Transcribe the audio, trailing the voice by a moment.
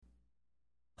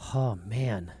Oh,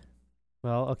 man.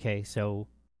 Well, okay, so,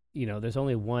 there's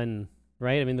only one,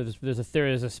 right? I mean, there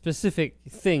is a specific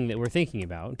thing that we're thinking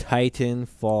about.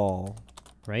 Titanfall.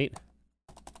 Right?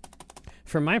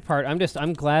 For my part,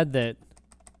 I'm glad that,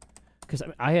 because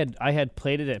I had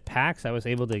played it at PAX. I was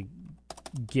able to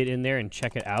get in there and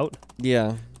check it out.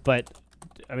 Yeah. But,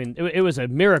 I mean, it was a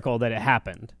miracle that it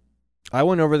happened. I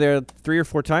went over there 3 or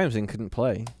 4 times and couldn't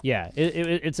play. Yeah,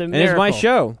 it's a miracle. And it's my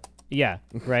show. Yeah,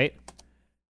 right?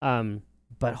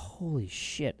 But holy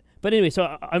shit. But anyway,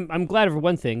 so I'm glad for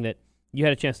one thing that you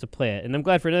had a chance to play it, and I'm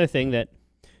glad for another thing that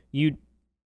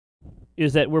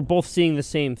we're both seeing the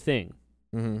same thing.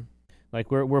 Mm-hmm. Like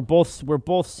we're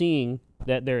both seeing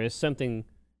that there is something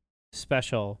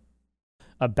special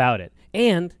about it.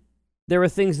 And there were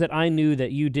things that I knew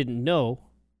that you didn't know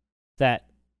that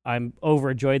I'm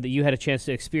overjoyed that you had a chance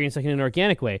to experience like in an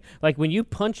organic way. Like when you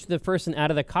punched the person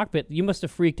out of the cockpit, you must have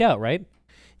freaked out, right?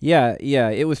 Yeah,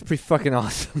 it was pretty fucking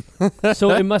awesome.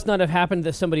 So it must not have happened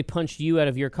that somebody punched you out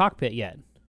of your cockpit yet.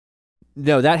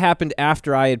 No, that happened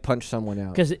after I had punched someone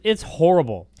out. Because it's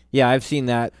horrible. Yeah, I've seen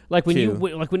that. Like when too.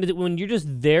 when you're just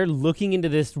there looking into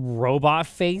this robot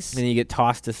face, and you get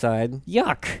tossed aside.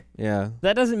 Yuck. Yeah.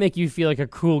 That doesn't make you feel like a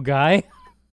cool guy.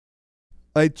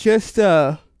 I just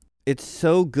it's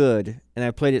so good, and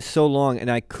I played it so long, and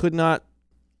I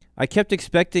kept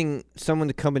expecting someone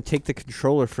to come and take the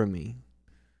controller from me.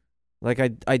 Like,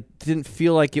 I didn't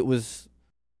feel like it was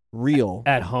real.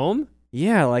 At home?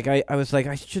 Yeah, like, I was like,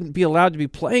 I shouldn't be allowed to be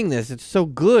playing this. It's so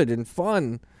good and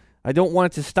fun. I don't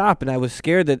want it to stop, and I was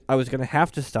scared that I was going to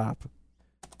have to stop.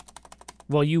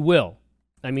 Well, you will.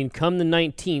 I mean, come the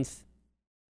 19th,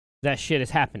 that shit is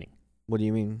happening. What do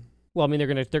you mean? Well, I mean,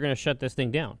 they're gonna shut this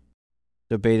thing down.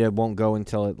 The beta won't go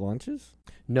until it launches?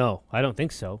 No, I don't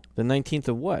think so. The 19th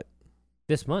of what?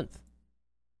 This month.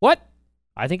 What?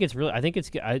 I think it's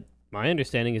my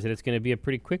understanding is that it's going to be a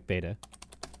pretty quick beta.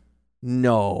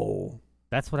 No.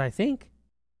 That's what I think.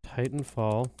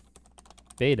 Titanfall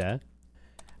beta.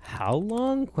 How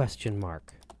long? ?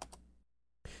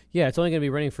 Yeah, it's only going to be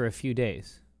running for a few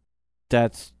days.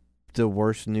 That's the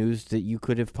worst news that you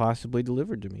could have possibly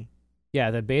delivered to me.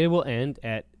 Yeah, the beta will end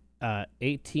at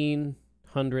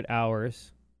 1800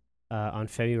 hours on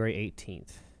February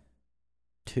 18th.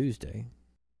 Tuesday.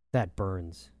 That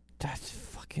burns. That's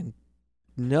fucking...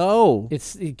 No.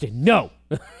 No.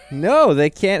 No, they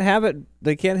can't have it.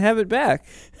 They can't have it back.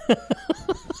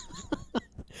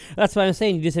 That's what I'm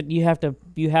saying. You have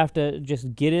to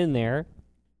just get in there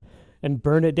and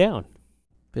burn it down.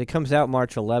 But it comes out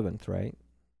March 11th, right?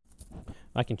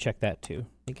 I can check that too.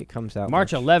 I think it comes out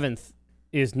March 11th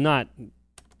is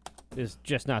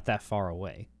just not that far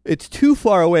away. It's too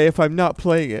far away if I'm not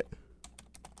playing it.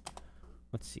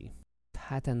 Let's see.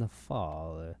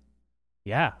 Titanfall.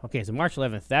 Yeah. Okay. So March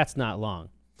 11th. That's not long.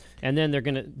 And then there's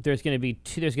an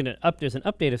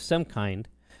update of some kind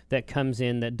that comes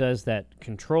in that does that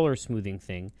controller smoothing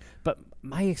thing. But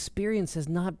my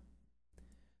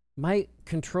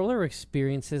controller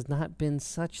experience has not been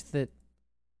such that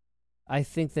I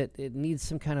think that it needs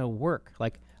some kind of work.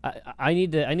 Like I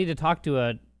need to talk to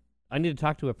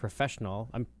a professional.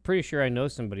 I'm pretty sure I know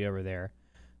somebody over there.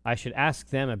 I should ask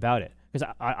them about it because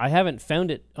I haven't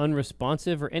found it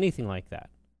unresponsive or anything like that.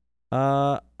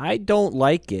 I don't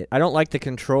like it. I don't like the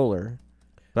controller,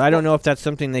 but I don't know if that's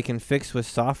something they can fix with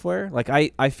software. Like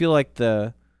I feel like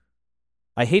I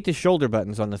hate the shoulder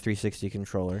buttons on the 360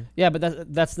 controller. Yeah,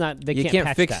 but that's not. You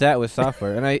can't fix that with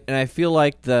software, and I feel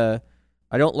like I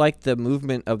don't like the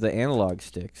movement of the analog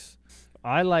sticks.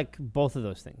 I like both of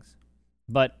those things,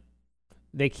 but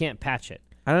they can't patch it.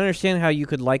 I don't understand how you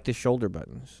could like the shoulder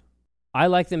buttons. I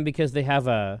like them because they have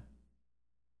a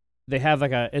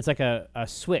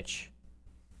switch.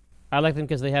 I like them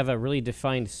because they have a really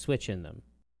defined switch in them,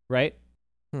 right?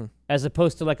 As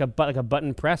opposed to like a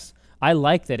button press. I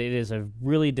like that it is a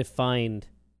really defined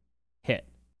hit.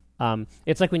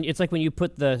 It's like when you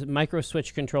put the micro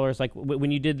switch controllers, like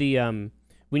when you did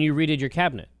when you redid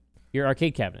your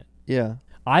arcade cabinet. Yeah.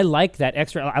 I like that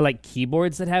extra. I like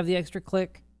keyboards that have the extra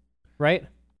click, right?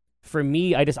 For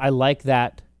me, I like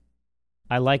that.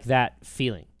 I like that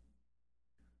feeling.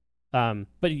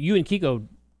 But you and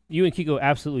Kiko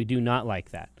absolutely do not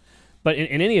like that. But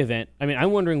in any event, I mean,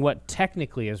 I'm wondering what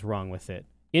technically is wrong with it,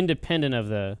 independent of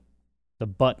the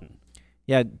button.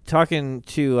 Yeah, talking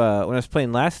to when I was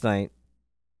playing last night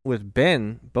with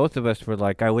Ben, both of us were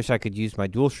like, I wish I could use my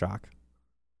DualShock.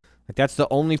 Like that's the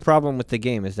only problem with the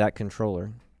game is that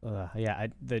controller. Yeah,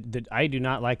 I do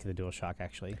not like the DualShock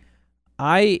actually.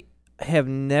 I have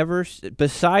never,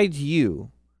 besides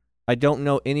you, I don't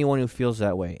know anyone who feels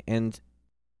that way, and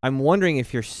I'm wondering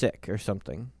if you're sick or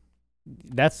something.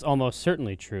 That's almost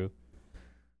certainly true.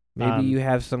 Maybe you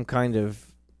have some kind of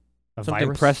something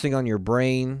virus? pressing on your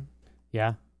brain.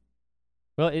 Yeah.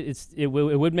 Well, it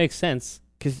would make sense.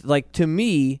 Because, like, to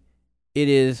me, it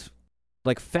is,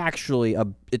 like,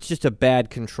 factually, it's just a bad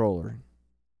controller.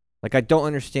 Like, I don't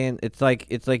understand. It's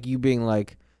like you being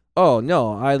like, oh,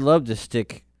 no, I love to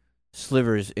stick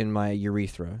slivers in my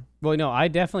urethra. Well, no, I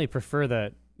definitely prefer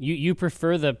you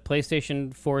prefer the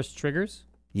PlayStation 4's triggers?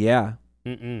 Yeah.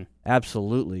 Mm-mm.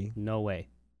 Absolutely. No way.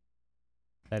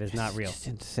 That is not real. It's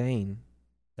insane.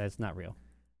 That's not real.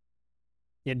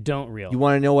 Yeah, don't real. You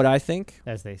want to know what I think?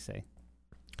 As they say.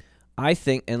 I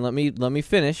think, and let me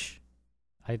finish.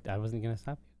 I wasn't going to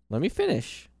stop you. Let me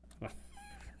finish.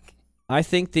 I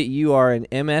think that you are an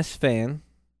MS fan.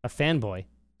 A fanboy.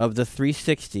 Of the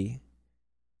 360.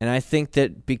 And I think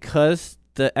that because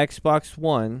the Xbox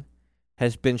One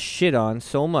has been shit on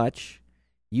so much,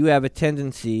 you have a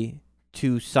tendency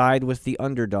to side with the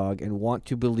underdog and want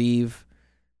to believe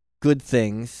good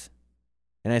things.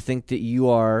 And I think that you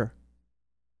are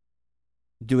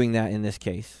doing that in this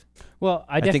case. Well,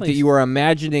 I think that you are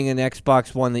imagining an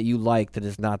Xbox One that you like that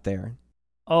is not there.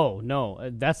 Oh,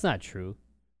 no, that's not true.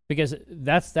 Because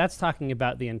that's talking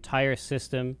about the entire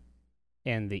system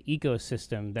and the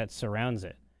ecosystem that surrounds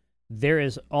it. There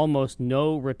is almost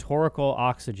no rhetorical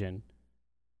oxygen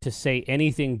to say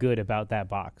anything good about that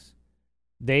box.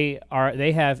 They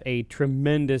have a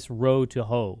tremendous row to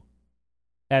hoe,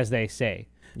 as they say.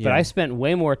 Yeah. But I spent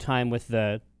way more time with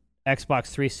the Xbox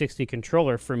 360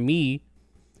 controller. For me,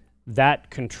 that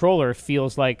controller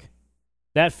feels like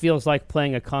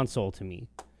playing a console to me.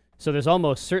 So there's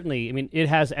almost certainly, I mean, it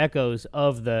has echoes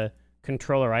of the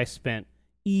controller I spent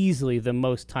easily the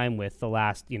most time with the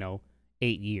last,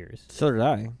 8 years. So did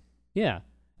I. Yeah.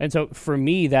 And so for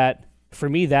me that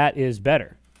is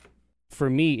better. For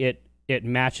me it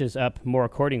matches up more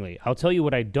accordingly. I'll tell you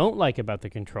what I don't like about the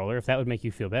controller, if that would make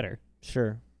you feel better.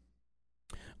 Sure.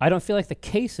 I don't feel like the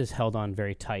case is held on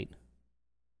very tight.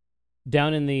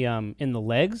 Down in the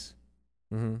legs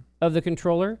of the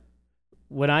controller,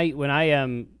 when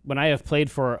I have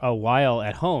played for a while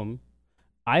at home,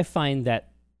 I find that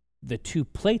the two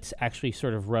plates actually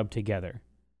sort of rub together,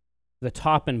 the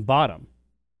top and bottom.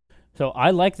 So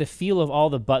I like the feel of all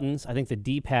the buttons. I think the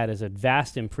D-pad is a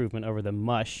vast improvement over the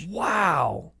mush.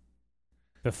 Wow.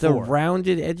 Before. The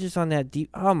rounded edges on that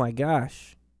oh my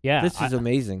gosh. Yeah. This is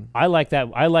amazing. I like that.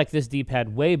 I like this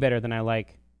D-pad way better than I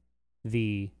like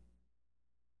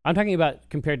I'm talking about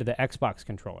compared to the Xbox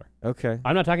controller. Okay.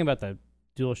 I'm not talking about the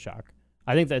DualShock.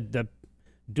 I think that the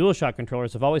DualShock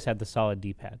controllers have always had the solid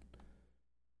D-pad.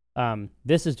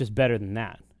 This is just better than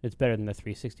that. It's better than the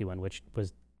 360 one, which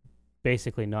was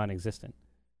basically non-existent.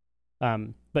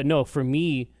 But no, for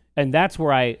me, and that's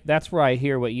where I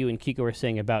hear what you and Kiko were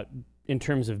saying about in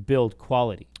terms of build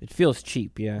quality. It feels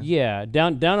cheap, yeah. Yeah,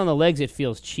 down on the legs it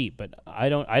feels cheap, but I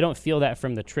don't feel that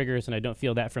from the triggers, and I don't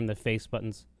feel that from the face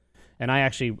buttons. And I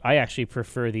actually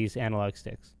prefer these analog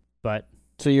sticks. But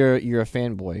so you're a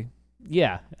fanboy.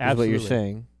 Yeah, absolutely. Is what you're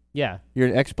saying. Yeah. You're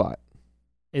an Xbot.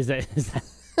 Is that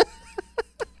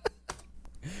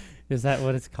Is that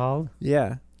what it's called?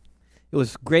 Yeah. It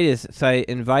was great. So I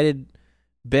invited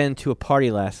Ben to a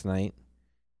party last night,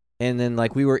 and then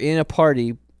we were in a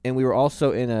party, and we were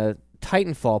also in a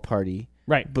Titanfall party.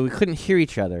 Right. But we couldn't hear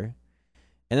each other.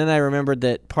 And then I remembered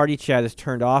that party chat is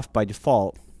turned off by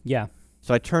default. Yeah.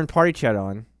 So I turned party chat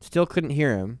on, still couldn't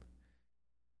hear him.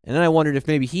 And then I wondered if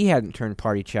maybe he hadn't turned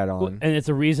party chat on. Well, and it's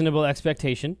a reasonable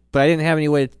expectation. But I didn't have any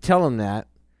way to tell him that.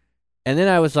 And then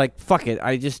I was like, fuck it.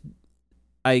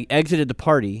 I exited the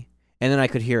party, and then I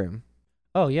could hear him.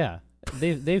 Oh yeah,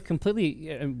 they've completely.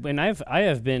 And I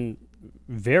have been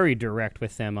very direct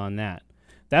with them on that.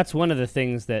 That's one of the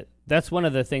things that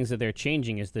they're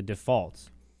changing is the defaults.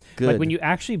 Good. Like when you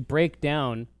actually break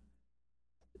down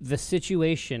the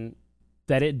situation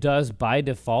that it does by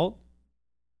default.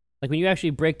 Like when you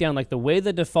actually break down the way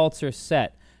the defaults are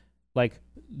set,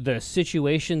 the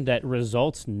situation that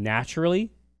results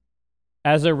naturally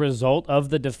as a result of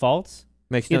the defaults.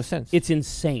 Makes no sense. It's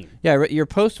insane. Yeah, your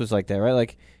post was like that,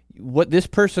 right? What this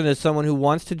person is someone who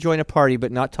wants to join a party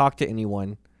but not talk to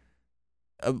anyone.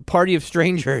 A party of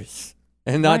strangers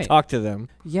and not talk to them.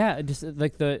 Yeah, just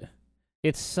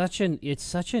it's such an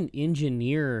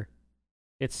engineer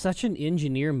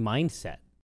mindset.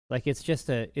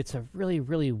 It's a really,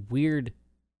 really weird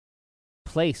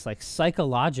place,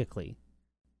 psychologically.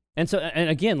 And so, and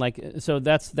again,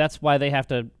 that's why they have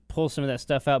to pull some of that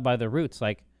stuff out by the roots.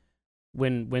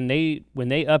 When they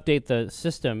update the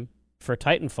system for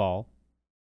Titanfall,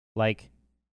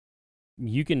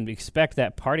 you can expect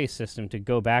that party system to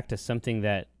go back to something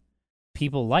that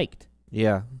people liked.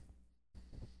 Yeah.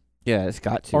 Yeah, it's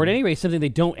got to. Or at any rate, something they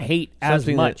don't hate as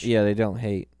much. They don't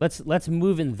hate. Let's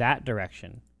move in that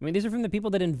direction. I mean, these are from the people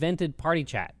that invented party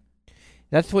chat.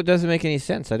 That's what doesn't make any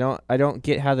sense. I don't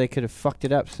get how they could have fucked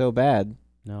it up so bad.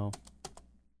 No.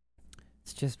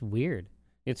 It's just weird.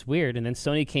 It's weird. And then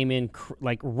Sony came in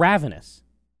like ravenous.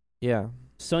 Yeah.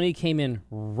 Sony came in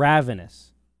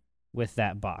ravenous with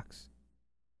that box.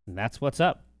 And that's what's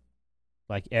up.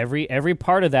 Like every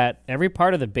part of that, every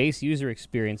part of the base user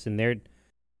experience in their,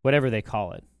 whatever they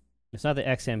call it. It's not the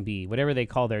XMB, whatever they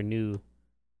call their new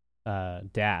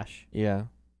dash. Yeah.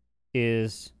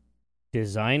 Is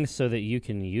designed so that you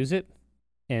can use it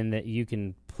and that you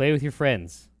can play with your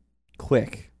friends.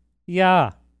 Quick.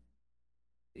 Yeah.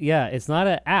 Yeah, it's not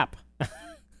an app.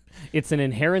 It's an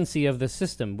inherency of the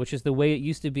system, which is the way it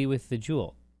used to be with the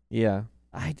Jewel. Yeah.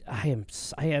 I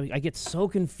get so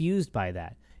confused by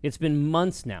that. It's been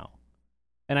months now,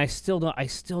 and I still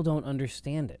don't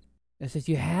understand it. It's just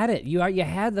you had it. You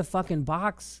had the fucking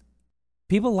box.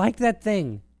 People liked that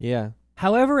thing. Yeah.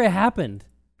 However it happened.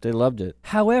 They loved it.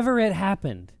 However it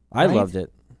happened. I right? loved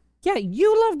it. Yeah,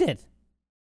 you loved it.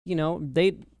 You know,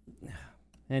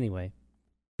 anyway.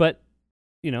 But,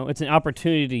 you know, it's an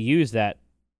opportunity to use that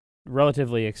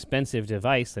relatively expensive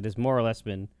device that has more or less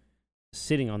been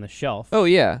sitting on the shelf. Oh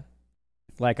yeah.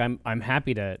 Like I'm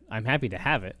happy to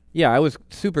have it. Yeah, I was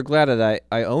super glad that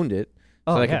I owned it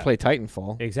so I could play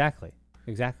Titanfall. Exactly.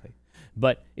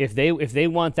 But if they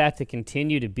want that to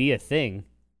continue to be a thing,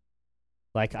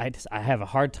 like I have a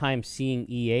hard time seeing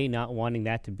EA not wanting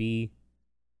that to be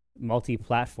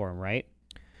multi-platform, right?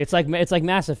 It's like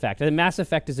Mass Effect. I think Mass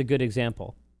Effect is a good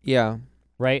example. Yeah.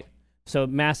 Right? So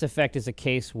Mass Effect is a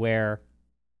case where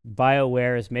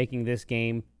BioWare is making this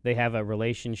game. They have a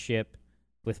relationship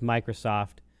with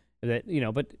Microsoft that, you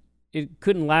know, but it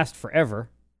couldn't last forever.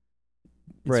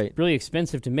 It's really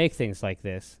expensive to make things like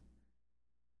this.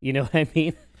 You know what I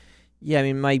mean? Yeah,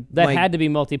 I mean, that had to be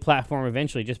multi-platform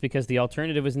eventually just because the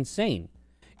alternative was insane.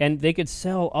 And they could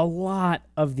sell a lot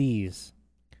of these.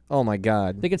 Oh my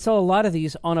God. They could sell a lot of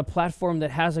these on a platform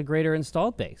that has a greater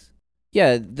installed base.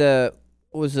 Yeah, the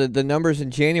numbers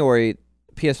in January,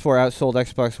 PS4 outsold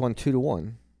Xbox One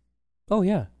 2-1. Oh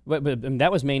yeah. But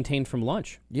that was maintained from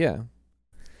launch. Yeah.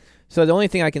 So the only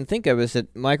thing I can think of is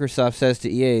that Microsoft says to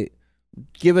EA,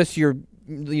 give us your,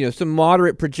 some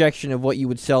moderate projection of what you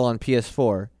would sell on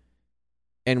PS4,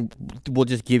 and we'll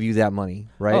just give you that money,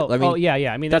 right?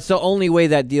 Yeah. I mean, that's the only way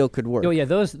that deal could work. Oh yeah,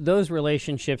 those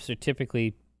relationships are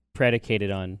typically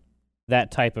predicated on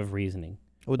that type of reasoning.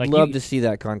 I would love to see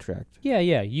that contract. Yeah.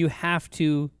 You have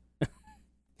to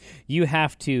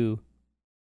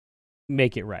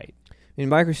make it right. I mean,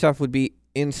 Microsoft would be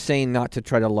insane not to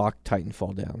try to lock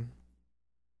Titanfall down.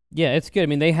 Yeah, it's good. I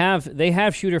mean, they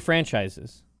have shooter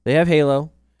franchises. They have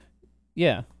Halo.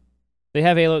 Yeah. They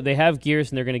have Halo, they have Gears,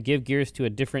 and they're going to give Gears to a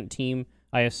different team,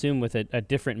 I assume, with a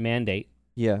different mandate.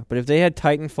 Yeah, but if they had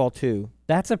Titanfall 2...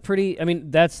 That's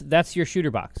that's your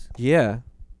shooter box. Yeah.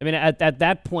 I mean, at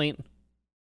that point,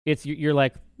 you're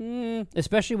like,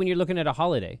 especially when you're looking at a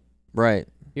holiday. Right.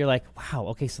 You're like, wow,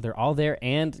 okay, so they're all there,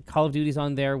 and Call of Duty's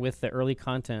on there with the early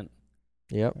content.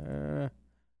 Yep.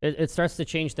 It starts to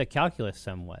change the calculus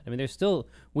somewhat. I mean, there's still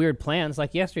weird plans,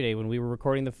 like yesterday when we were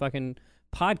recording the fucking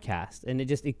podcast, and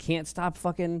it can't stop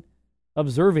fucking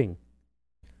observing.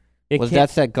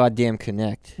 That's that goddamn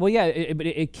Connect. Well, yeah, but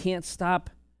it can't stop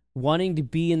wanting to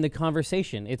be in the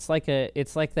conversation. It's like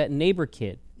that neighbor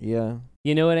kid. Yeah.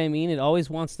 You know what I mean? It always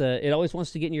wants to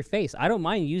get in your face. I don't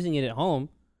mind using it at home,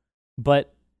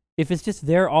 but if it's just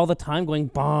there all the time going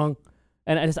bong,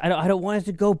 and I don't want it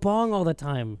to go bong all the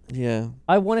time. Yeah.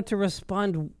 I want it to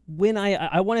respond when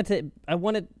I want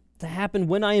it to happen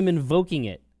when I am invoking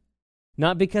it.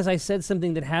 Not because I said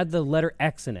something that had the letter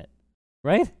X in it.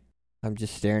 Right? I'm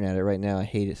just staring at it right now. I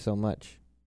hate it so much.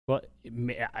 Well,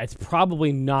 it's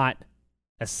probably not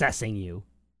assessing you.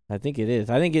 I think it is.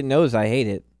 I think it knows I hate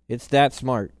it. It's that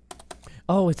smart.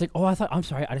 Oh, it's like, I'm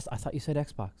sorry. I thought you said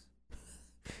Xbox.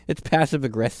 It's passive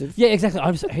aggressive. Yeah, exactly.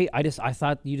 I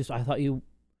thought you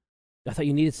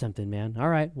needed something, man. All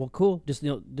right. Well, cool. Just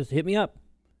hit me up.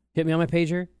 Hit me on my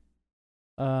pager.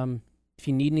 If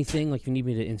you need anything, like if you need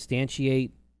me to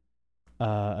instantiate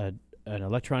an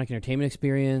electronic entertainment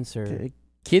experience, or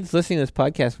kids listening to this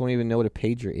podcast won't even know what a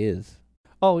pager is.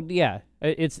 Oh yeah,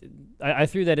 I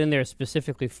threw that in there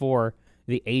specifically for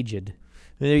the aged.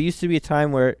 There used to be a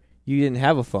time where you didn't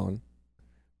have a phone,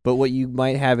 but what you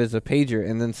might have is a pager,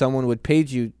 and then someone would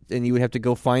page you, and you would have to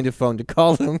go find a phone to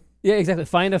call them. Yeah, exactly.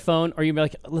 Find a phone, or you'd be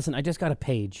like, listen, I just got a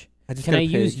page. Can I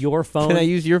use your phone? Can I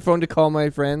use your phone to call my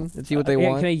friend and see what they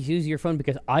want? Can I use your phone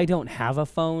because I don't have a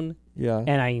phone? Yeah.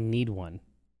 And I need one.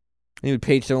 And you would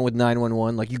page someone with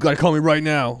 911, like, you got to call me right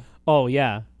now. Oh,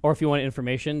 yeah. Or if you want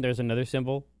information, there's another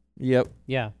symbol. Yep.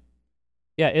 Yeah.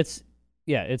 It's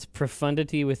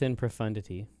profundity within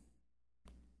profundity.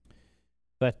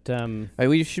 But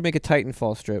we should make a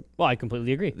Titanfall strip. Well, I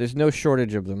completely agree. There's no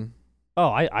shortage of them. Oh,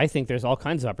 I think there's all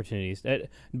kinds of opportunities.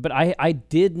 But I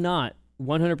did not,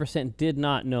 100% did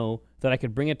not know that I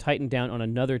could bring a Titan down on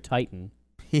another Titan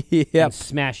and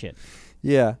smash it.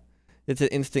 Yeah. It's an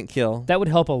instant kill. That would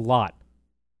help a lot.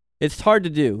 It's hard to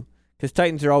do because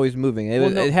Titans are always moving.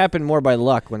 It happened more by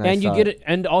luck when I saw it.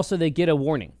 And also they get a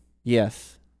warning.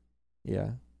 Yes.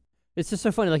 Yeah. It's just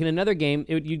so funny. Like in another game,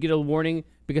 you'd get a warning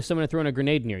because someone had thrown a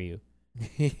grenade near you.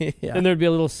 Yeah. And there'd be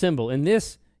a little symbol. In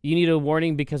this, you need a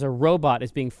warning because a robot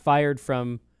is being fired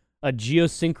from a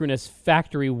geosynchronous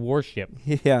factory warship.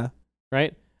 Yeah.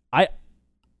 Right?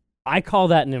 I call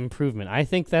that an improvement. I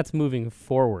think that's moving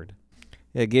forward.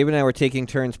 Yeah, Gabe and I were taking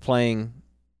turns playing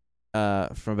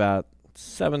from about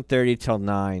 7:30 till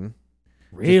 9.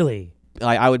 Really?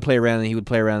 I would play around and he would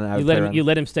play around and I would play around. You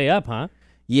let him stay up, huh?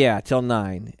 Yeah, till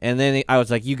 9. And then I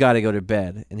was like, you got to go to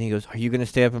bed. And he goes, are you going to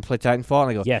stay up and play Titanfall?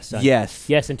 And I go, yes, son. Yes.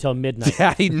 Yes, until midnight.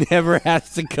 Daddy never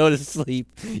has to go to sleep.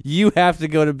 You have to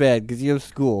go to bed because you have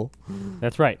school.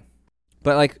 That's right.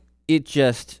 But like, it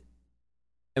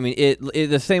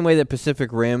the same way that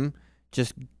Pacific Rim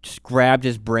just grabbed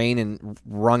his brain and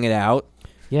wrung it out.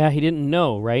 Yeah, he didn't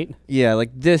know, right? Yeah,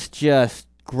 like this just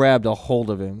grabbed a hold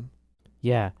of him.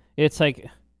 Yeah, it's like,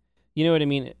 you know what I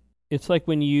mean? It's like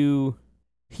when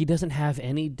he doesn't have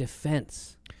any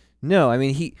defense. No, I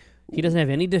mean, he doesn't have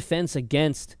any defense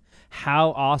against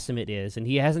how awesome it is, and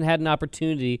he hasn't had an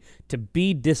opportunity to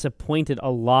be disappointed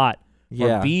a lot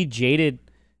or be jaded,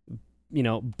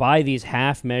 by these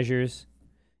half measures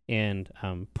and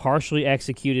partially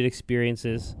executed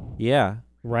experiences. Yeah.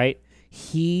 Right?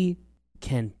 He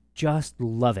can just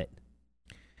love it.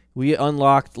 We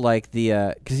unlocked like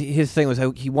the because his thing was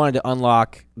he wanted to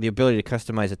unlock the ability to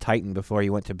customize a Titan before he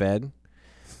went to bed,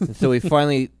 and so we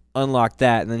finally unlocked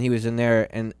that. And then he was in there,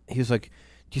 and he was like,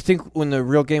 "Do you think when the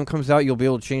real game comes out, you'll be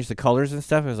able to change the colors and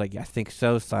stuff?" I was like, "Yeah, I think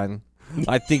so, son.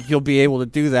 I think you'll be able to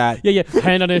do that." Yeah.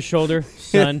 Hand on his shoulder,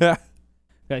 son.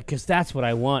 Because that's what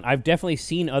I want. I've definitely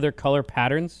seen other color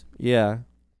patterns. Yeah.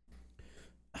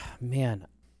 Man,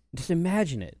 just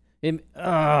imagine it.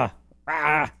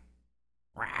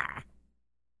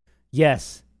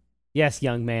 Yes,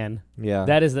 young man. Yeah.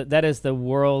 That is the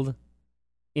world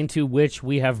into which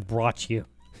we have brought you.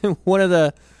 one of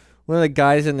the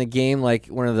guys in the game, like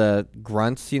one of the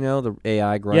grunts, the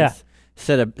AI grunts,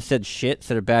 said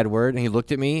a bad word, and he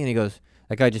looked at me and he goes,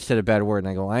 "That guy just said a bad word." And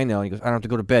I go, "I know." And he goes, "I don't have to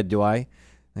go to bed, do I?"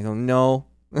 And I go, "No."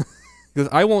 He goes,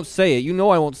 "I won't say it.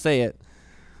 I won't say it."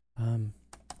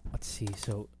 Let's see.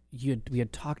 So we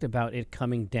had talked about it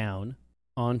coming down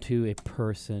onto a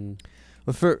person.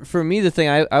 Well, for me, the thing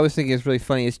I was thinking is really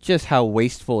funny is just how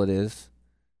wasteful it is.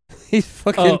 These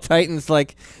fucking Titans,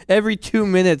 like, every 2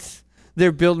 minutes,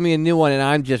 they're building me a new one, and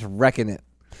I'm just wrecking it.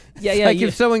 Yeah, it's like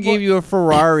if someone gave you a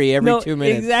Ferrari every 2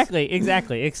 minutes.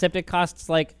 Exactly. Except it costs,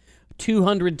 like,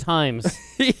 200 times.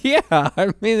 Yeah,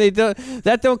 I mean,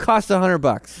 that don't cost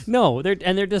 $100. No,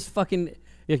 they're just fucking...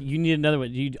 You need another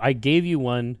one. I gave you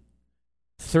one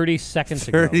 30 seconds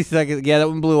ago. 30 seconds. Yeah, that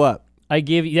one blew up. I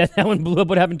gave you... Yeah, that one blew up.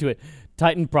 What happened to it?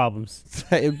 Titan problems.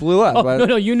 It blew up. Oh,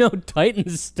 no, you know Titan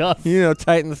stuff. You know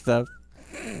Titan stuff.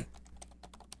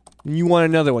 You want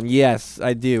another one? Yes,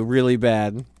 I do. Really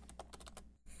bad.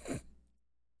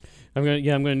 I'm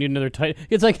gonna need another Titan.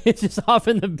 It's like it's just off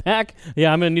in the back.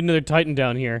 Yeah, I'm gonna need another Titan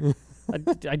down here.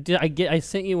 I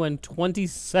sent you one 20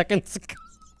 seconds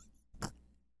ago.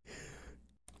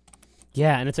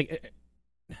 Yeah, and it's like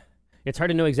it's hard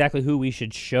to know exactly who we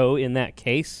should show in that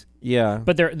case. Yeah,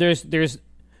 but there's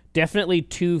definitely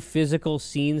two physical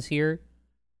scenes here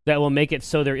that will make it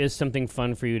so there is something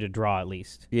fun for you to draw at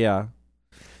least. Yeah.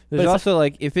 There's also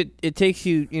like if it takes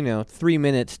you 3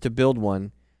 minutes to build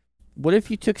one. What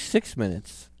if you took 6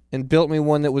 minutes and built me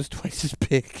one that was twice as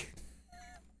big?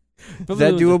 Is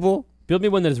that doable? Build me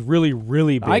one that is really,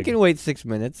 really big. I can wait 6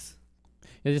 minutes.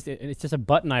 It's just a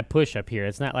button I push up here.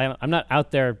 It's not like I'm not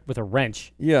out there with a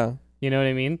wrench. Yeah. You know what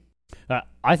I mean?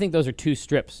 I think those are 2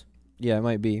 strips. Yeah, it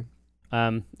might be.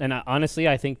 And honestly,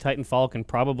 I think Titanfall can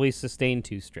probably sustain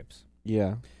 2 strips.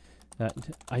 Yeah.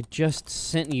 I just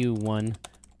sent you one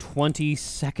 20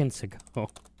 seconds ago.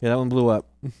 Yeah, that one blew up.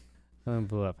 That one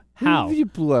blew up. How? You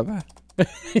blew up.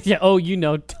 Yeah.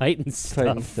 Titan stuff.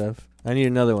 Titan stuff. I need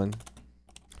another one.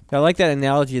 I like that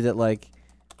analogy that like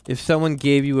If someone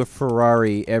gave you a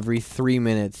Ferrari every 3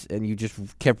 minutes and you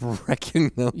just kept wrecking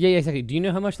them. Yeah, exactly. Do you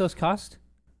know how much those cost?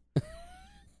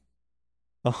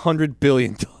 $100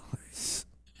 billion.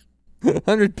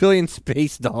 100 billion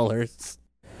space dollars.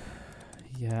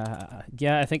 Yeah,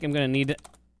 I think I'm gonna need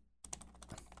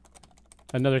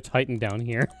another Titan down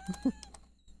here.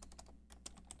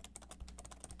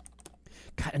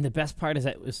 God, and the best part is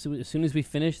that as soon as we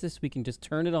finish this, we can just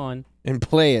turn it on And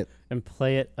play it. and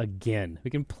play it again. We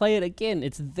can play it again.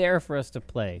 It's there for us to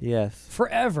play. Yes.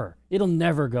 Forever. It'll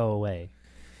never go away.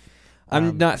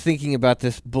 I'm not thinking about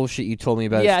this bullshit you told me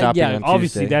about stopping on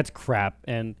obviously Tuesday. that's crap.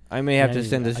 And I may have to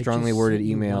send a strongly worded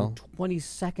email. 20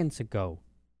 seconds ago.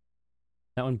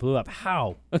 That one blew up.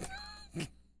 How?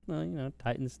 Well,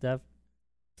 Titan stuff.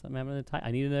 Something happened to the Titan.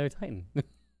 I need another Titan.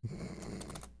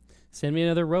 Send me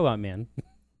another robot, man.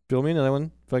 Build me another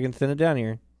one. Fucking send it down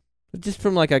here. Just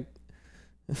from like a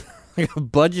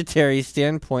budgetary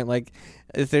standpoint, like,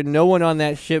 is there no one on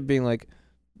that ship being like,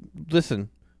 listen,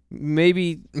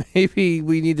 maybe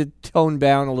we need to tone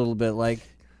down a little bit, like.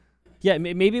 Yeah,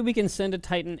 maybe we can send a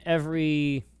Titan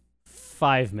every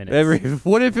 5 minutes.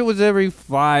 What if it was every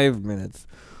 5 minutes?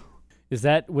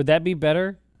 Would that be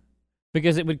better?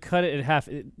 Because it would cut it in half.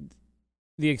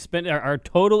 Our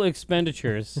total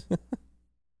expenditures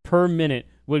per minute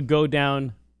would go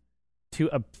down to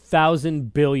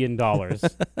 $1,000 billion,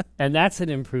 and that's an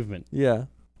improvement. Yeah,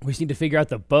 we just need to figure out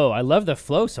the bow. I love the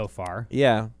flow so far.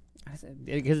 Yeah,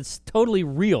 because it's totally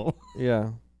real.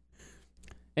 Yeah.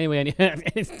 Anyway, I need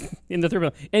in the third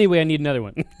one. Anyway, I need another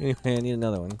one. Anyway, I need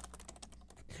another one.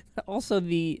 Also,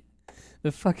 the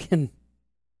fucking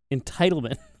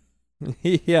entitlement.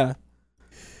 Yeah.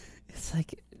 It's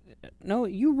like, no,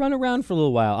 you run around for a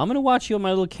little while. I'm going to watch you on my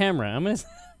little camera. I'm going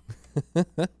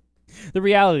to... The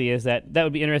reality is that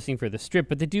would be interesting for the strip,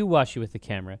 but they do watch you with the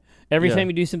camera. Every time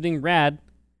you do something rad...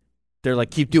 They're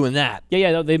like, keep doing that.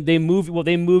 Yeah, they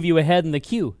move you ahead in the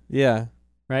queue. Yeah.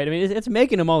 Right? I mean, it's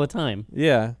making them all the time.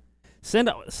 Yeah. Send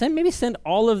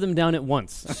all of them down at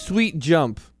once. Sweet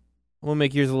jump. We'll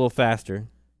make yours a little faster.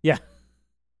 Yeah.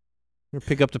 We'll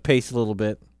pick up the pace a little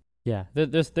bit. Yeah.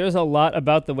 There's a lot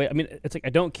about the way... I mean, it's like, I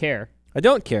don't care.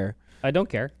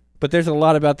 But there's a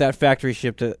lot about that factory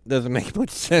ship that doesn't make much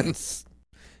sense.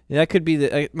 And that could be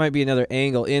it might be another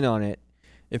angle in on it.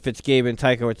 If it's Gabe and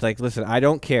Tycho, it's like, listen, I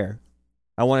don't care.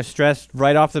 I want to stress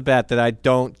right off the bat that I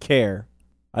don't care.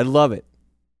 I love it.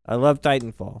 I love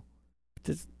Titanfall.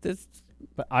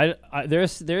 But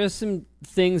there's some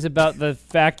things about the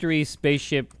factory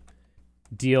spaceship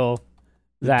deal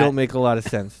that don't make a lot of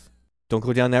sense. Don't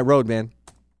go down that road, man.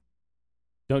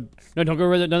 Don't go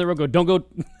down the road. Don't go,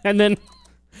 and then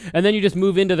you just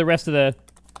move into the rest of the.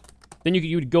 Then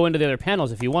you would go into the other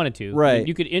panels if you wanted to. Right.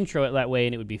 You could intro it that way,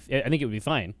 and it would be. I think it would be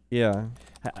fine. Yeah.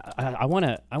 I want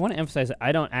to emphasize that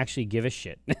I don't actually give a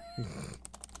shit.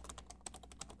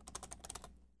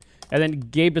 And then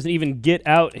Gabe doesn't even get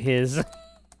out his.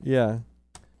 Yeah.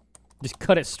 Just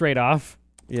cut it straight off.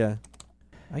 Yeah.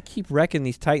 I keep wrecking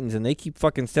these Titans, and they keep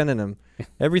fucking sending them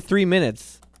every 3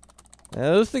 minutes.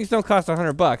 Those things don't cost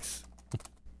 $100.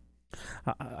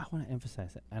 I want to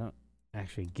emphasize that I don't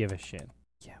actually give a shit.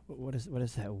 Yeah. What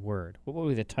is that word? What would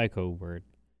be the Tycho word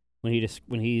when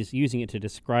he's using it to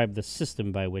describe the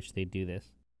system by which they do this?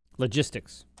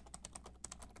 Logistics.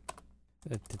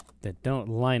 That don't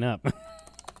line up.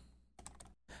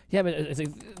 Yeah, but it's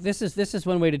like, this is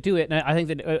one way to do it, and I think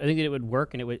that it would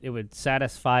work, and it would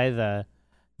satisfy the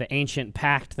ancient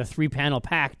pact, the 3-panel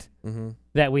pact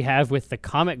that we have with the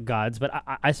comic gods. But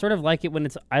I sort of like it when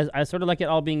I sort of like it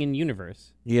all being in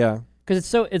universe. Yeah,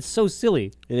 because it's so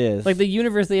silly. It is like the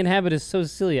universe they inhabit is so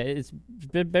silly. It's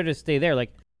better to stay there.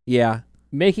 Like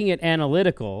making it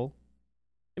analytical.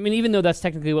 I mean, even though that's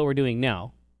technically what we're doing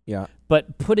now. Yeah.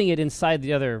 But putting it inside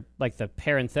the other, like the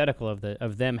parenthetical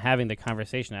of them having the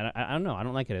conversation, I don't know. I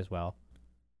don't like it as well.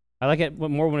 I like it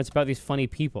more when it's about these funny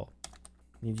people.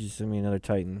 You just send me another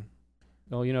Titan.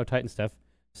 Oh, Titan stuff.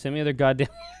 Send me other goddamn...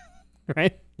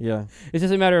 right? Yeah. It's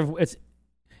just a matter of... It's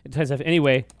Titan stuff.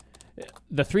 Anyway,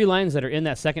 the 3 lines that are in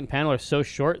that second panel are so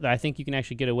short that I think you can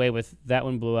actually get away with that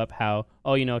one blew up how...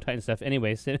 Oh, Titan stuff.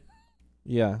 Anyways.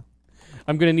 Yeah.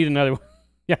 I'm going to need another one.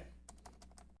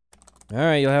 All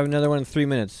right, you'll have another one in 3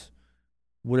 minutes.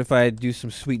 What if I do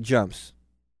some sweet jumps?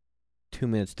 2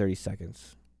 minutes, 30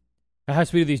 seconds. How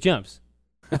sweet are these jumps?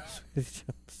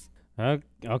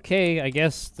 Okay, I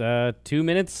guess 2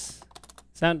 minutes.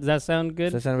 Does that sound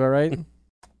good? Does that sound about right?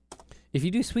 If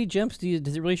you do sweet jumps,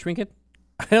 does it really shrink it?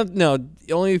 I don't know.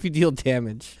 Only if you deal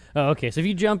damage. Oh, okay. So if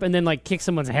you jump and then kick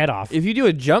someone's head off. If you do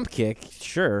a jump kick,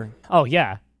 sure. Oh,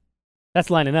 yeah. That's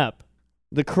lining up.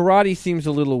 The karate seems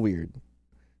a little weird.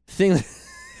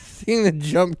 Seeing the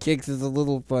jump kicks is a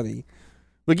little funny.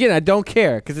 But again, I don't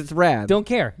care because it's rad. Don't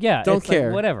care. Yeah. Don't it's care.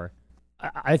 Like, whatever.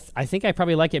 I think I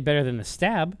probably like it better than the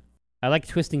stab. I like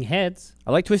twisting heads.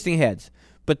 I like twisting heads,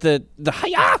 but the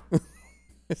hi-ya!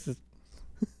 This is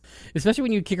especially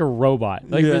when you kick a robot.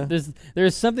 Like Yeah.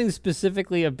 there's something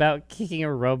specifically about kicking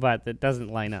a robot that doesn't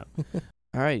line up.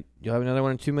 all right. You'll have another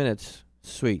one in 2 minutes.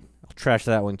 Sweet. I'll trash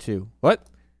that one too. What?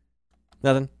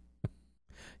 Nothing.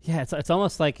 Yeah, it's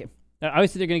almost like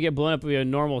obviously they're gonna get blown up with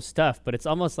normal stuff, but it's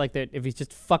almost like that if he's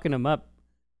just fucking them up,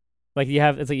 like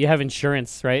it's like you have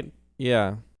insurance, right?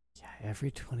 Yeah. Yeah,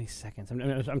 every 20 seconds.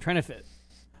 I'm trying to fit.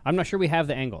 I'm not sure we have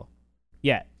the angle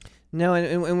yet. No,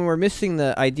 and we're missing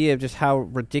the idea of just how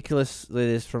ridiculous it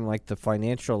is from like the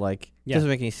financial. Like, it doesn't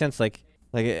make any sense. Like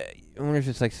I wonder if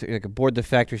it's like aboard the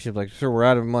factory ship. Like, sir, we're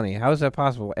out of money. How is that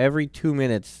possible? Every 2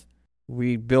 minutes,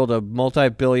 we build a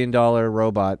multi-billion-dollar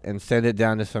robot and send it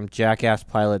down to some jackass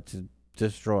pilot to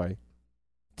destroy.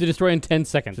 To destroy in 10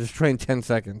 seconds. To destroy in 10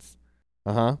 seconds.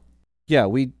 Yeah,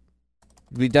 we.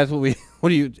 That's what we. What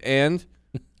do you and?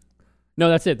 No,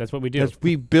 that's it. That's what we do.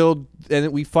 We build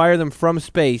and we fire them from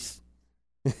space.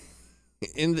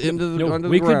 Into the under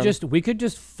the ground. We could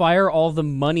just fire all the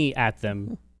money at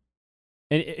them,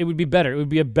 and it would be better. It would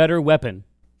be a better weapon.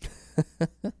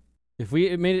 If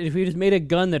we just made a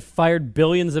gun that fired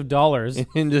billions of dollars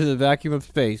into the vacuum of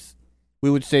space, we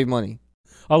would save money.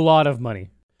 A lot of money.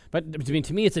 But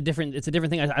to me, it's a different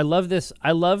thing. I love this.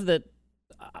 I love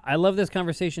this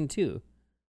conversation too.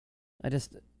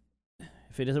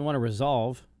 If it doesn't want to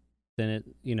resolve, then it,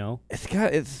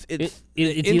 the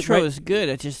intro is good.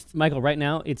 It just Michael, right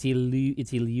now it's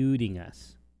eluding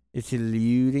us. It's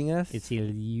eluding us. It's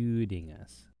eluding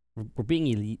us. We're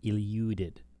being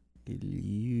eluded.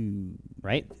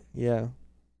 Right? Yeah.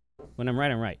 When I'm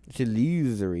right, I'm right. It's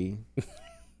illusory.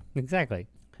 Exactly.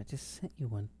 I just sent you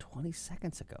one 20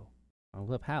 seconds ago. I'll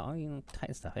flip how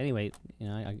tight stuff. Anyway,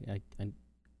 I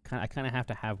kind of have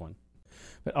to have one.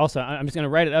 But also, I'm just going to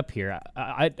write it up here.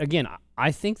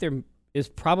 I think there is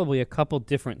probably a couple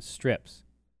different strips.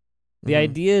 The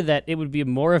idea that it would be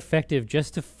more effective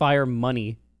just to fire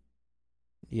money,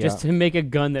 just to make a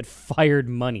gun that fired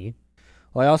money.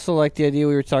 Well, I also like the idea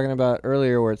we were talking about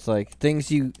earlier where it's like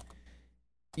things you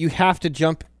have to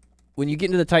jump. When you get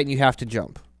into the Titan, you have to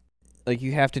jump. Like,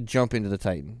 you have to jump into the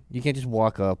Titan. You can't just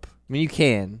walk up. I mean, you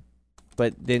can,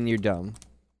 but then you're dumb.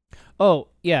 Oh,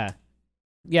 yeah.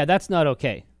 Yeah, that's not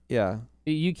okay. Yeah.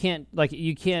 You can't.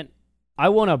 I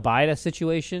won't abide a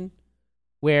situation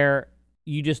where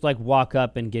you just, walk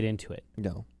up and get into it.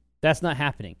 No. That's not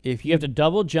happening. If you have to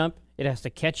double jump, it has to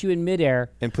catch you in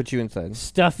midair. And put you inside.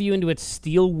 Stuff you into its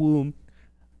steel womb,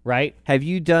 right? Have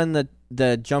you done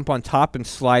the jump on top and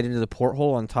slide into the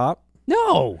porthole on top?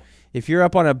 No. If you're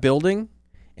up on a building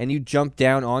and you jump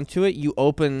down onto it, you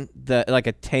open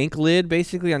a tank lid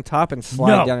basically on top and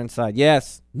slide down inside.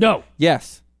 Yes. No.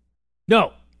 Yes.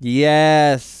 No.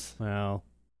 Yes. Well,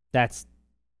 that's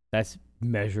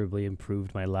measurably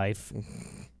improved my life.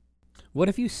 What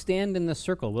if you stand in the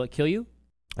circle? Will it kill you?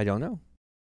 I don't know.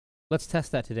 Let's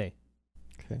test that today.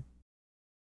 Okay.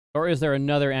 Or is there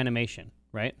another animation,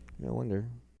 right? I wonder.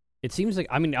 It seems like,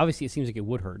 obviously it seems like it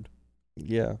would hurt.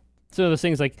 Yeah. So those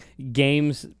things like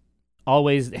games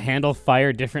always handle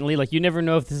fire differently. Like, you never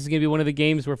know if this is going to be one of the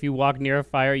games where if you walk near a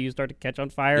fire, you start to catch on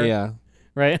fire. Yeah.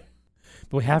 Right?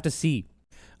 But we have to see.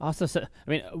 Also,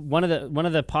 one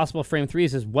of the possible frame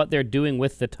threes is what they're doing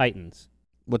with the Titans.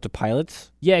 With the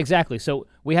pilots? Yeah, exactly. So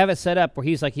we have it set up where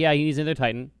he's like, yeah, he needs another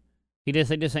Titan. He just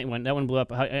sent one. That one blew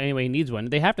up. Anyway, he needs one.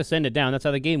 They have to send it down. That's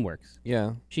how the game works.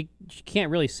 Yeah. She can't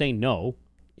really say no.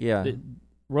 Yeah. The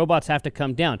robots have to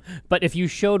come down. But if you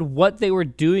showed what they were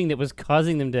doing that was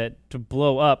causing them to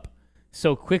blow up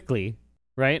so quickly,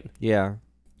 right? Yeah.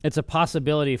 It's a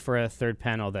possibility for a third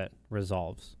panel that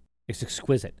resolves. It's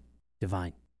exquisite.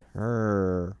 Divine.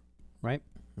 Right?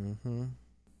 Mm-hmm.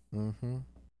 Mm-hmm.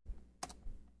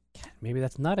 Maybe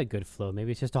that's not a good flow.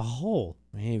 Maybe it's just a hole.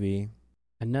 Maybe.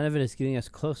 And none of it is getting us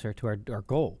closer to our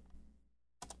goal,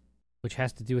 which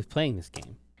has to do with playing this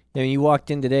game. Yeah, you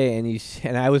walked in today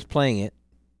and I was playing it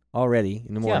already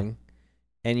in the morning,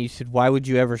 and you said, "Why would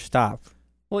you ever stop?"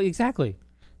 Well, exactly.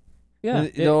 Yeah.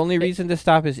 The only reason to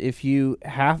stop is if you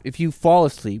fall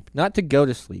asleep, not to go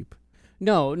to sleep.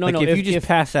 No. If you just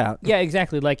pass out. Yeah,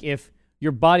 exactly. Like if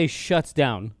your body shuts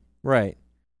down. Right.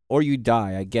 Or you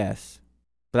die, I guess.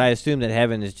 But I assume that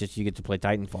heaven is just you get to play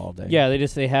Titanfall all day. Yeah,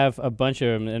 they have a bunch of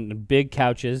them and big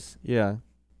couches. Yeah.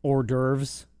 Hors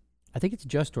d'oeuvres. I think it's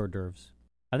just hors d'oeuvres.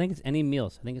 I think it's any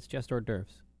meals. I think it's just hors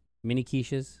d'oeuvres. Mini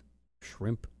quiches,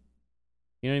 shrimp.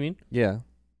 You know what I mean? Yeah.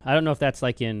 I don't know if that's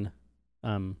like in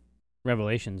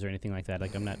Revelations or anything like that.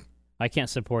 Like I can't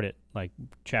support it like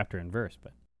chapter and verse,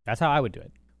 but that's how I would do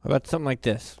it. How about something like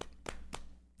this?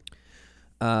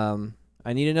 I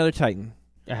need another Titan.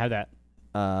 I have that.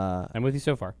 I'm with you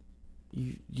so far.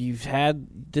 You've had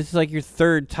this is like your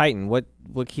third Titan.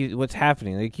 What's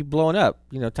happening? They keep blowing up.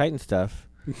 Titan stuff.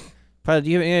 Probably,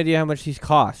 do you have any idea how much these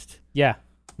cost? Yeah.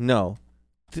 No.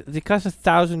 They cost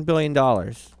 $1,000 billion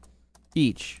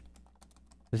each.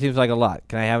 It seems like a lot.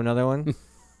 Can I have another one?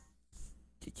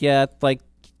 Yeah,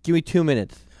 give me 2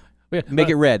 minutes. Make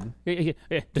it red. Give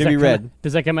me red.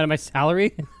 Does that come out of my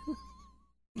salary?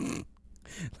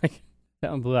 Like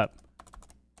that one blew up.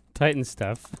 Titan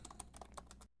stuff.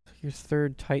 Your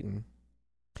third Titan.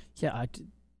 Yeah,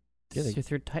 it's your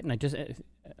third Titan. I just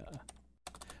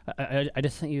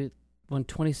sent you one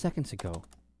 20 seconds ago.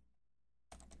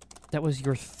 That was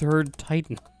your third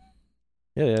Titan.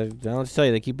 Yeah. I'll just tell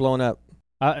you, they keep blowing up.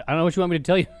 I don't know what you want me to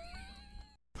tell you.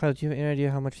 Pilot, do you have any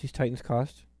idea how much these Titans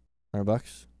cost?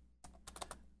 $100?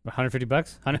 $150? $100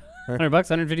 bucks?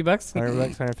 $150?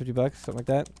 $100, $150, something like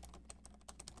that.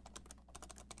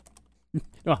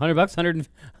 No, $100?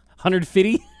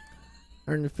 150? 150?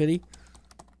 $150?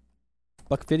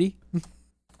 $150.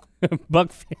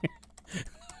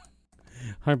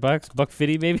 $100?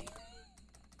 $150 maybe?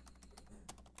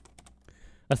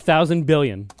 1,000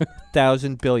 billion.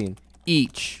 1,000 billion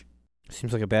each.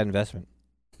 Seems like a bad investment.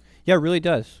 Yeah, it really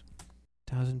does.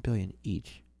 1,000 billion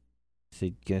each. So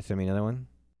you gonna send me another one?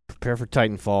 Prepare for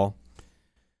Titanfall.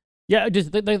 Yeah,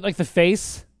 just like the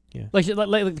face. Yeah. Like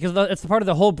because it's part of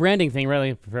the whole branding thing, right?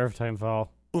 Like, prepare for Titanfall.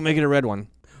 We'll make it a red one.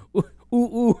 Ooh.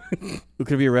 Ooh,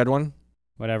 could it be a red one?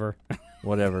 Whatever.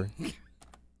 So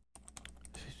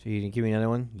you can give me another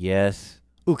one? Yes.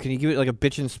 Ooh, can you give it like a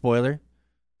bitchin' spoiler?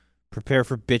 Prepare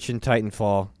for bitchin'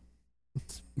 Titanfall.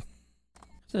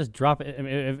 Just drop it. I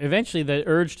mean, eventually, the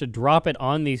urge to drop it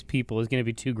on these people is going to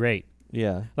be too great.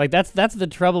 Yeah. Like that's the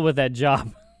trouble with that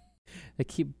job. They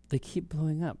keep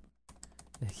blowing up.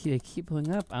 They keep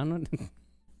blowing up. I don't know. You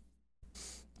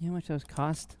know how much those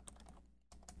cost?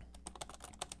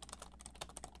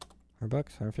 $100,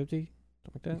 150,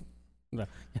 something like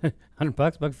that. $100,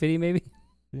 $150 maybe.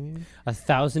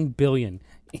 1,000 billion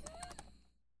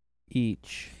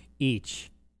each.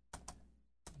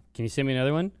 Can you send me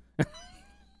another one?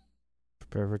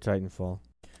 Prepare for Titanfall.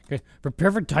 Okay.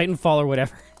 Prepare for Titanfall or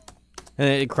whatever. And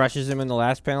it crushes him in the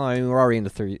last panel. I mean, we're already in the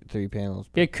three panels.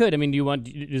 It could. I mean,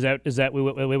 is that the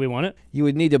way we want it? You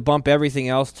would need to bump everything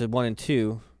else to 1 and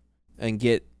 2, and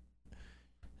get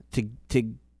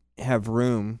to have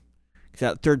room. Because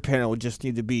that third panel would just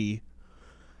need to be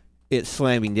it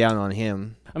slamming down on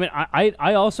him. I mean,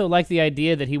 I also like the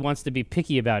idea that he wants to be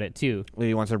picky about it too.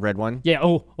 He wants a red one. Yeah.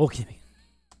 Oh, give me.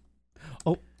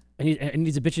 Oh, and he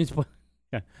needs a bitchin' spoil.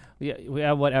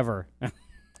 Yeah. Whatever.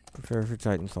 Prepare for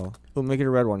Titanfall. Oh, make it a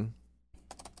red one.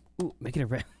 Ooh, make it a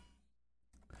red.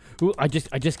 Ooh, I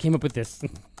just came up with this.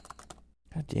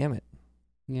 God damn it.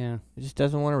 Yeah. It just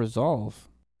doesn't want to resolve.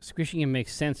 Squishing him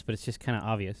makes sense, but it's just kind of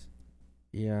obvious.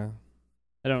 Yeah.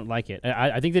 I don't like it.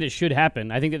 I think that it should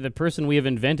happen. I think that the person we have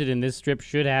invented in this strip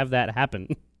should have that happen.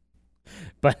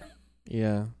 But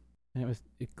yeah. And it was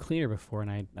cleaner before,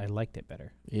 and I liked it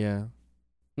better. Yeah.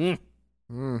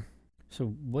 So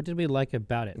what did we like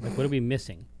about it? Like, what are we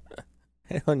missing?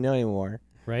 I don't know anymore.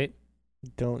 Right?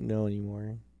 Don't know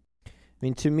anymore. I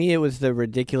mean, to me, it was the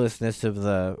ridiculousness of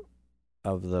the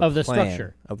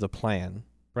structure of the plan.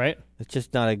 Right? It's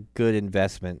just not a good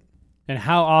investment. And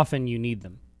how often you need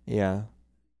them. Yeah.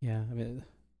 Yeah. I mean,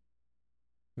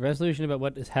 the resolution about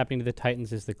what is happening to the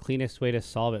Titans is the cleanest way to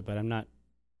solve it, but I'm not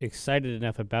excited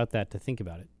enough about that to think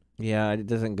about it. Yeah, it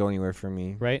doesn't go anywhere for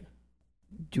me. Right?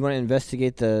 Do you want to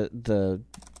investigate the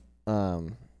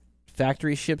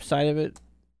factory ship side of it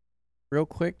real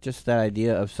quick? Just that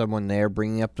idea of someone there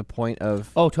bringing up the point of...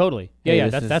 Oh, totally. Yeah, hey,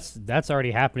 yeah. That's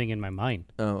already happening in my mind.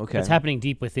 Oh, okay. It's happening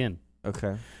deep within.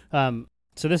 Okay.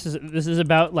 So this is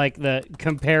about like the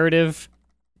comparative.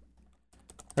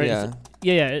 Right?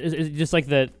 Yeah. It's just like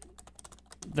the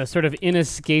sort of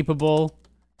inescapable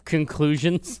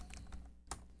conclusions.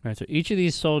 All right. So each of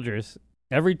these soldiers,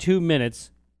 every 2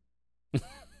 minutes.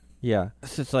 Yeah.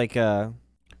 This is like I've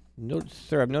noticed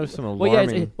some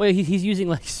alarming... he's using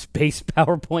like space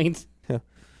PowerPoint.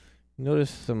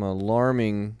 Notice some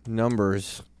alarming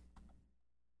numbers.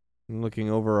 I'm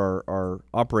looking over our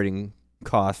operating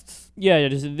costs. Yeah,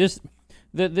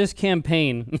 this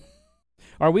campaign.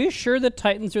 Are we sure that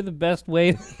Titans are the best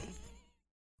way?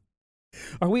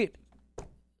 Are we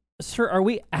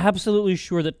absolutely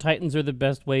sure that Titans are the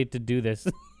best way to do this?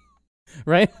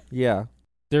 Right? Yeah.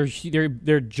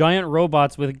 They're giant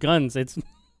robots with guns. It's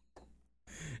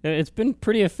It's been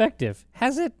pretty effective.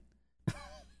 Has it?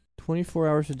 24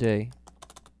 hours a day.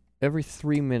 Every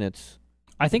 3 minutes.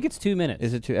 I think it's 2 minutes.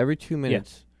 Is it every 2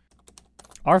 minutes? Yeah.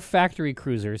 Our factory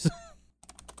cruisers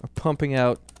are pumping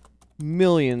out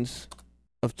millions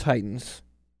of Titans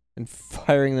and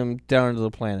firing them down into the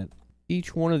planet.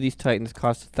 Each one of these Titans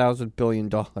costs $1,000 billion.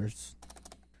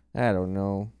 I don't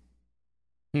know.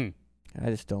 I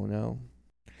just don't know.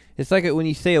 It's like when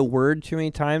you say a word too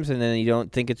many times and then you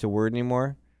don't think it's a word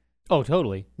anymore. Oh,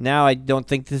 totally. Now I don't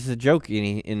think this is a joke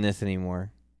in this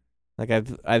anymore. Like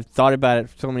I've thought about it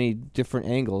from so many different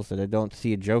angles that I don't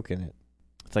see a joke in it.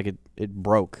 It's like it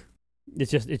broke.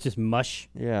 It's just mush.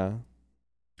 Yeah.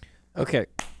 Okay,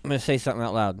 I'm gonna say something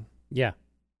out loud. Yeah.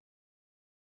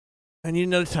 I need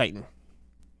another Titan.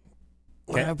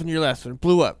 What happened to your last one? It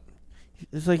blew up.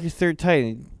 It's like your third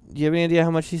Titan. Do you have any idea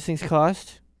how much these things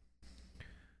cost?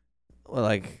 Well,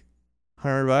 like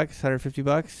 $100,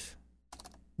 $150?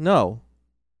 No.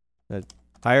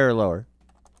 Higher or lower?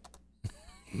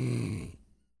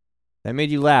 That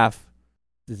made you laugh.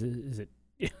 Is it?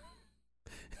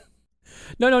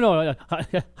 No.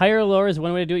 Higher or lower is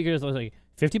one way to do it. You goes like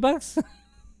 $50.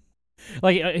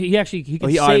 Like he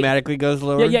automatically goes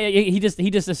lower. Yeah. He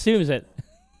just assumes it.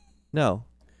 No,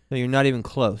 you're not even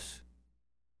close.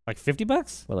 Like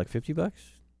 $50? Well, like $50?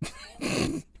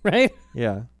 Right?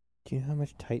 Yeah. Do you know how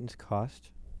much Titans cost?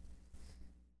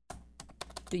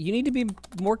 You need to be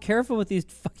more careful with these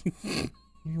fucking. You need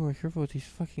to be more careful with these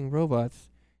fucking robots.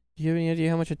 Do you have any idea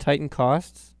how much a Titan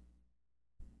costs?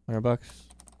 $100,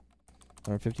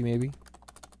 $150 maybe.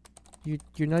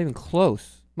 You're not even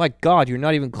close. My God, you're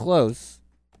not even close.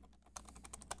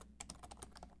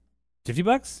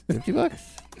 $50?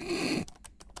 $50?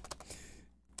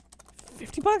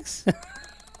 $50?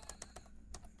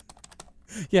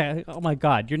 Yeah. Oh my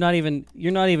God, you're not even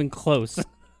close.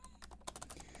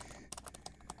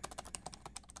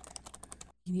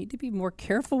 You need to be more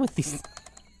careful with these.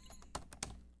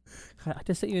 God, I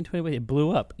just sent you into a way it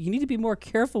blew up. You need to be more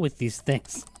careful with these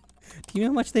things. Do you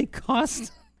know how much they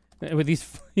cost? You need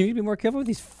to be more careful with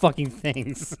these fucking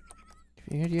things.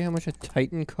 Do you have any idea how much a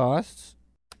Titan costs?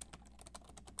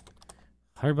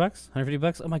 $100?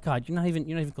 $150? Oh my God, you're not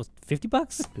even close. $50?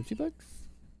 $50?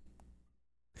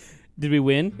 Did we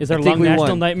win? Is our long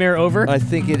national nightmare over? I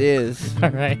think it is. All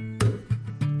right.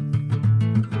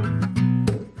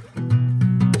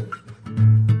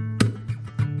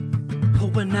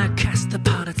 When I cast the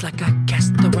pot, it's like I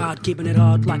cast the rod, keeping it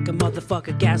hard like a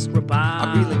motherfucker gas robot.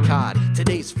 I'm reeling cod,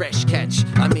 today's fresh catch.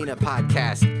 I mean a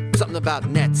podcast, something about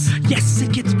nets. Yes,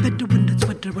 it gets better when it's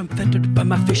winter. I'm fettered by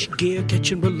my fish gear,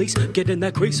 catch and release. Get in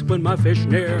that crease when my fish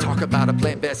near. Talk about a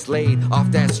plant best laid off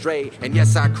that stray. And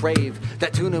yes, I crave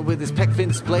that tuna with his peck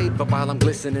fin splayed. But while I'm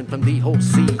glistening from the whole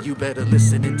sea, you better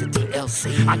listen into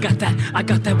TLC. I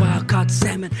got that wild caught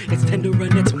salmon. It's tender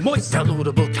and it's moist.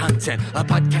 Downloadable content, a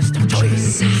podcast of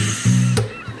choice.